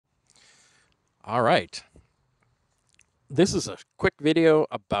All right. This is a quick video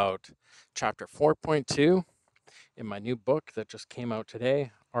about chapter 4.2 in my new book that just came out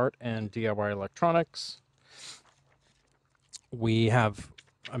today, Art and DIY Electronics. We have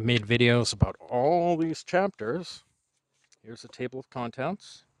made videos about all these chapters. Here's the table of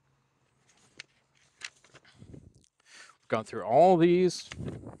contents. We've gone through all these,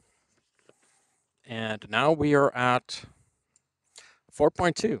 and now we are at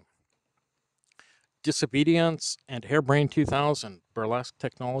 4.2. Disobedience and Hairbrain 2000, Burlesque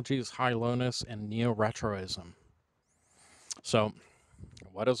Technologies, High-Lowness, and Neo-Retroism. So,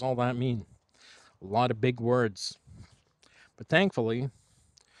 what does all that mean? A lot of big words. But thankfully,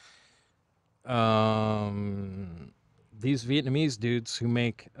 these Vietnamese dudes who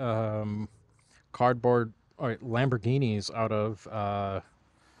make cardboard or Lamborghinis out of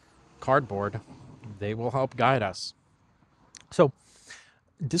cardboard, they will help guide us. So,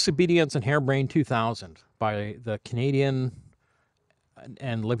 Disobedience and Hairbrain 2000 by the Canadian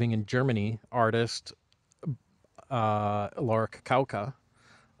and living in Germany artist Laura Kikauka,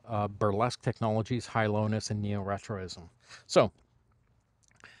 Burlesque Technologies, High-Lowness, and Neo-Retroism. So,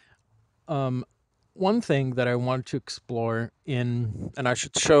 one thing that I wanted to explore and I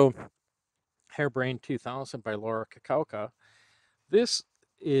should show Hairbrain 2000 by Laura Kikauka. This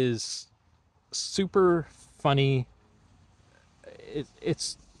is super funny.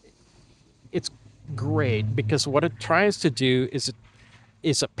 It's great because what it tries to do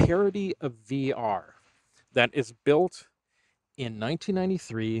is a parody of VR that is built in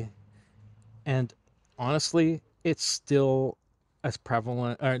 1993, and honestly, it's still as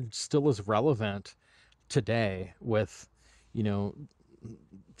prevalent, still as relevant today with, you know,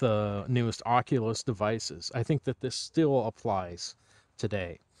 the newest Oculus devices. I think that this still applies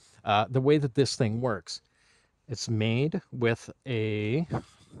today. The way that this thing works, it's made with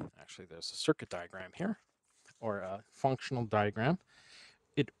actually, there's a circuit diagram here, or a functional diagram.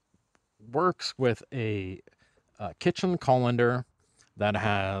 It works with a kitchen colander that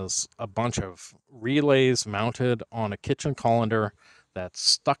has a bunch of relays mounted on a kitchen colander that's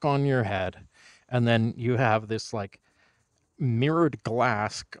stuck on your head. And then you have this like mirrored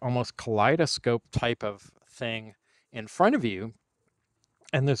glass, almost kaleidoscope type of thing in front of you.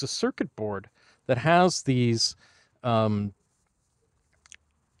 And there's a circuit board that has these um,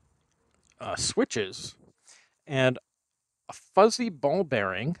 switches and a fuzzy ball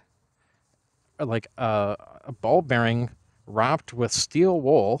bearing, like a ball bearing wrapped with steel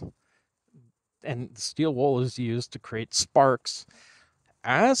wool. And the steel wool is used to create sparks.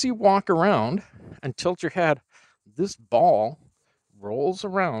 As you walk around and tilt your head, this ball rolls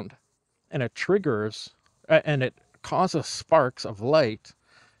around and it triggers and it causes sparks of light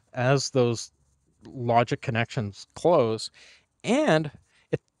as those logic connections close, and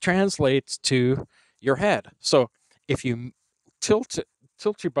it translates to your head. So if you tilt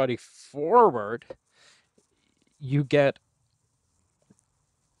tilt your body forward, you get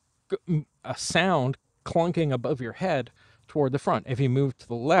a sound clunking above your head toward the front. If you move to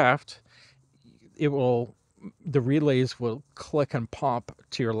the left, it will the relays will click and pop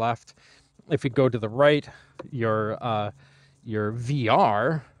to your left. If you go to the right, your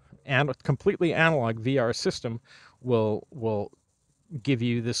VR and completely analog VR system will give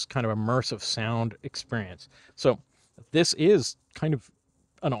you this kind of immersive sound experience. So this is kind of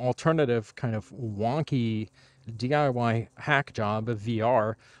an alternative, kind of wonky DIY hack job of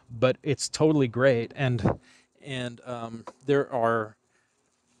VR, but it's totally great. And there are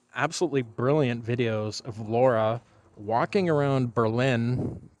absolutely brilliant videos of Laura walking around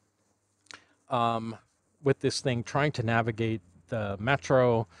Berlin with this thing, trying to navigate the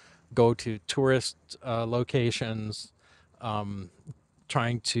metro, go to tourist locations,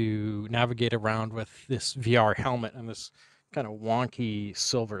 trying to navigate around with this VR helmet and this kind of wonky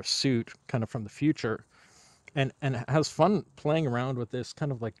silver suit, kind of from the future, and has fun playing around with this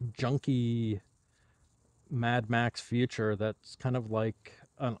kind of like junky Mad Max future that's kind of like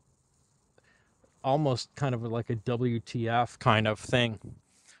an almost kind of like a WTF kind of thing.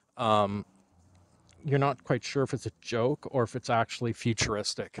 Um, you're not quite sure if it's a joke or if it's actually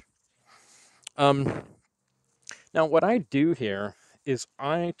futuristic. Um, Now, what I do here is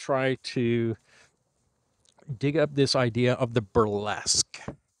I try to dig up this idea of the burlesque.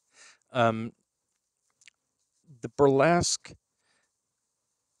 Um, the burlesque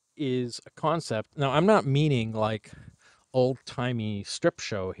is a concept. Now, I'm not meaning like old timey strip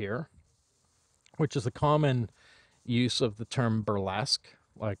show here, which is a common use of the term burlesque,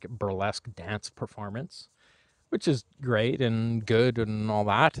 like burlesque dance performance, which is great and good and all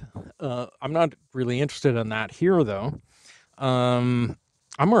that. I'm not really interested in that here, though. Um,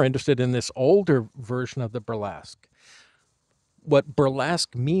 I'm more interested in this older version of the burlesque. What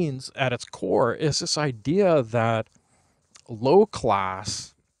burlesque means at its core is this idea that low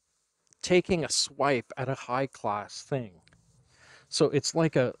class taking a swipe at a high class thing. So it's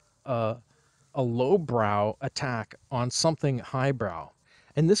like a, a lowbrow attack on something highbrow.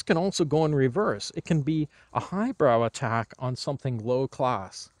 And this can also go in reverse. It can be a highbrow attack on something low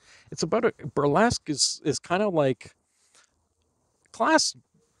class. It's about burlesque is kind of like class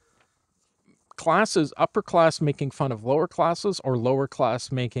classes, upper class making fun of lower classes or lower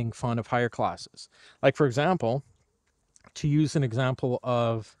class making fun of higher classes. Like, for example, to use an example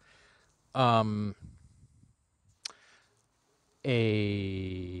of um,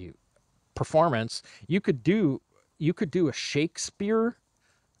 a performance, you could do a Shakespeare.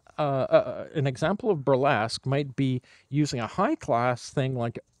 An example of burlesque might be using a high class thing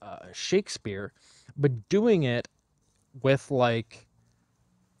like Shakespeare, but doing it with like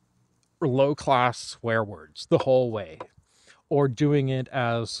low class swear words the whole way, or doing it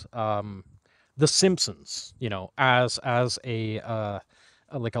as The Simpsons, as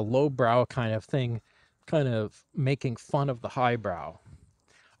like a lowbrow kind of thing, kind of making fun of the highbrow.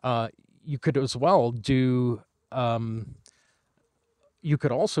 Uh, you could as well do. You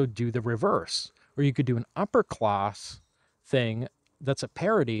could also do the reverse, or you could do an upper class thing that's a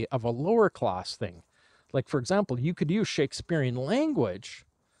parody of a lower class thing. Like, for example, you could use Shakespearean language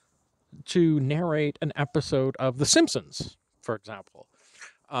to narrate an episode of The Simpsons, for example.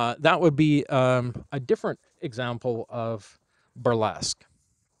 That would be a different example of burlesque.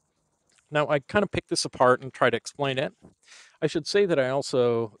 Now, I kind of picked this apart and try to explain it. I should say that I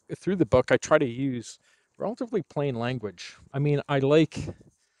also, through the book, I try to use relatively plain language. I mean, I did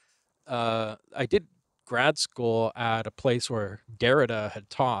grad school at a place where Derrida had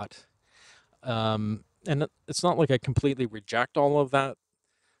taught, and it's not like I completely reject all of that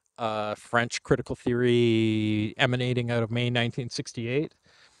French critical theory emanating out of May 1968.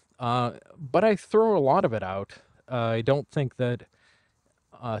 But I throw a lot of it out. I don't think that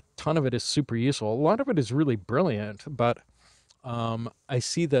a ton of it is super useful. A lot of it is really brilliant, but I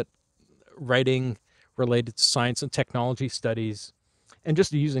see that writing related to science and technology studies and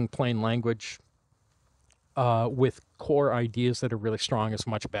just using plain language with core ideas that are really strong is a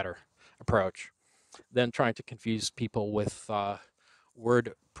much better approach than trying to confuse people with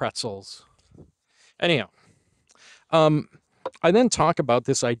word pretzels. Anyhow, um, I then talk about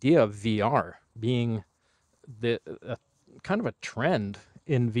this idea of VR being the kind of a trend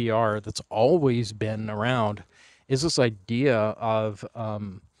in VR that's always been around. Is this idea of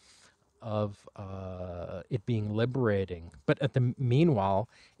it being liberating, but at the meanwhile,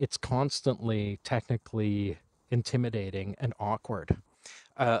 it's constantly technically intimidating and awkward.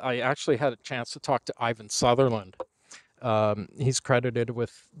 I actually had a chance to talk to Ivan Sutherland. He's credited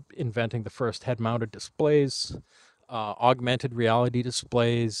with inventing the first head-mounted displays, augmented reality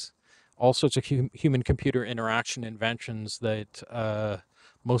displays, all sorts of human-computer interaction inventions that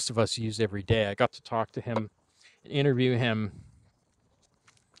most of us use every day. I got to talk to him, interview him,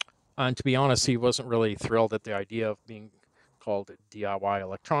 and to be honest, he wasn't really thrilled at the idea of being called DIY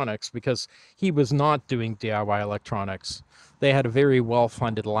electronics because he was not doing DIY electronics. They had a very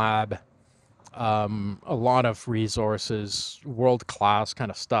well-funded lab, a lot of resources, world-class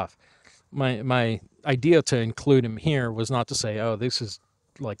kind of stuff. My idea to include him here was not to say, oh, this is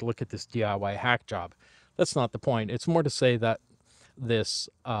like, look at this DIY hack job. That's not the point. It's more to say that this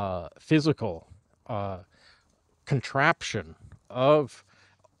physical contraption of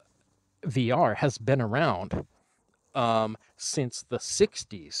VR has been around since the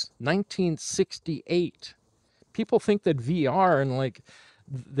 60s, 1968. People think that VR and like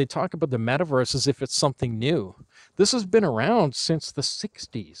they talk about the metaverse as if it's something new. This has been around since the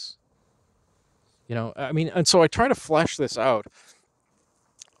 60s. I mean, and so I try to flesh this out.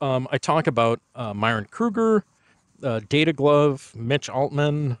 I talk about Myron Kruger, Data Glove, Mitch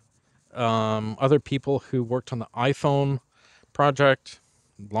Altman, other people who worked on the iPhone project,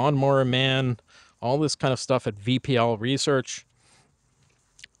 Lawnmower Man, all this kind of stuff at VPL Research.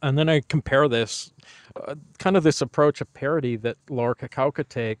 And then I compare this, kind of this approach of parody that Laura Kikauka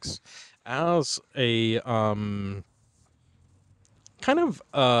takes as a kind of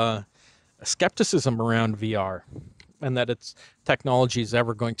skepticism around VR and that its technology is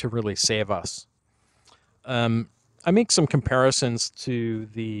ever going to really save us. I make some comparisons to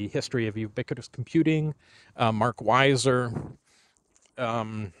the history of ubiquitous computing, Mark Weiser,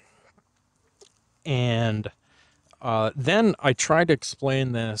 and then I try to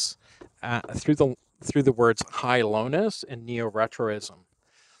explain this through the words high lowness and neo-retroism.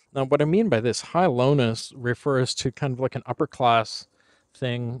 Now, what I mean by this high lowness refers to kind of like an upper class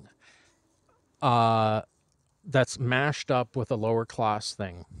thing uh, that's mashed up with a lower class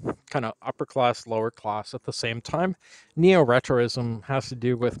thing, kind of upper class, lower class at the same time. Neo retroism has to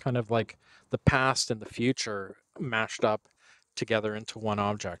do with kind of like the past and the future mashed up together into one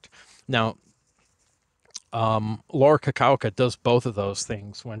object. Now, Laura Kikauka does both of those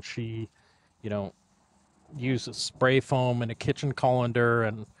things when she, you know, uses spray foam in a kitchen colander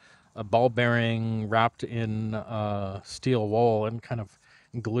and a ball bearing wrapped in steel wool and kind of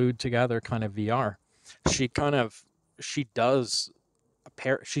glued together, kind of VR. She kind of she does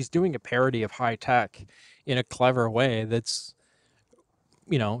she's doing a parody of high tech in a clever way that's,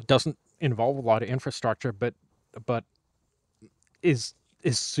 doesn't involve a lot of infrastructure, but is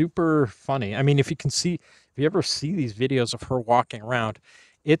is super funny. I mean, if you ever see these videos of her walking around,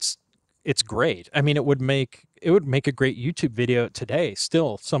 it's it's great. I mean, it would make a great YouTube video today.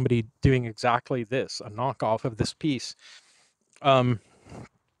 Still, somebody doing exactly this, a knockoff of this piece. Um,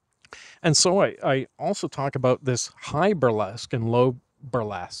 and so I also talk about this high burlesque and low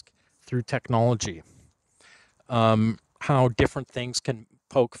burlesque through technology. How different things can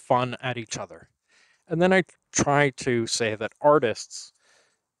poke fun at each other. And then I try to say that artists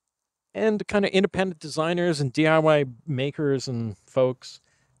and kind of independent designers and DIY makers and folks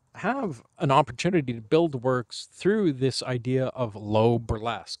have an opportunity to build works through this idea of low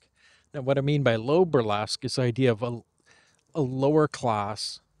burlesque. Now, what I mean by low burlesque is the idea of a lower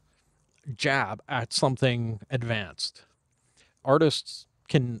class jab at something advanced. Artists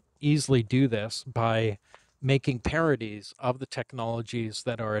can easily do this by making parodies of the technologies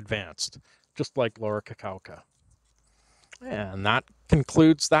that are advanced, just like Laura Kikauka. And that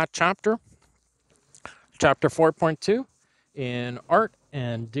concludes that chapter. Chapter 4.2 in Art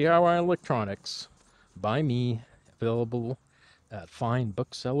and DIY Electronics by me, available at fine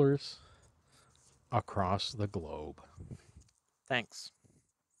booksellers across the globe. Thanks.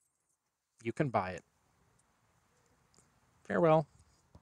 You can buy it. Farewell.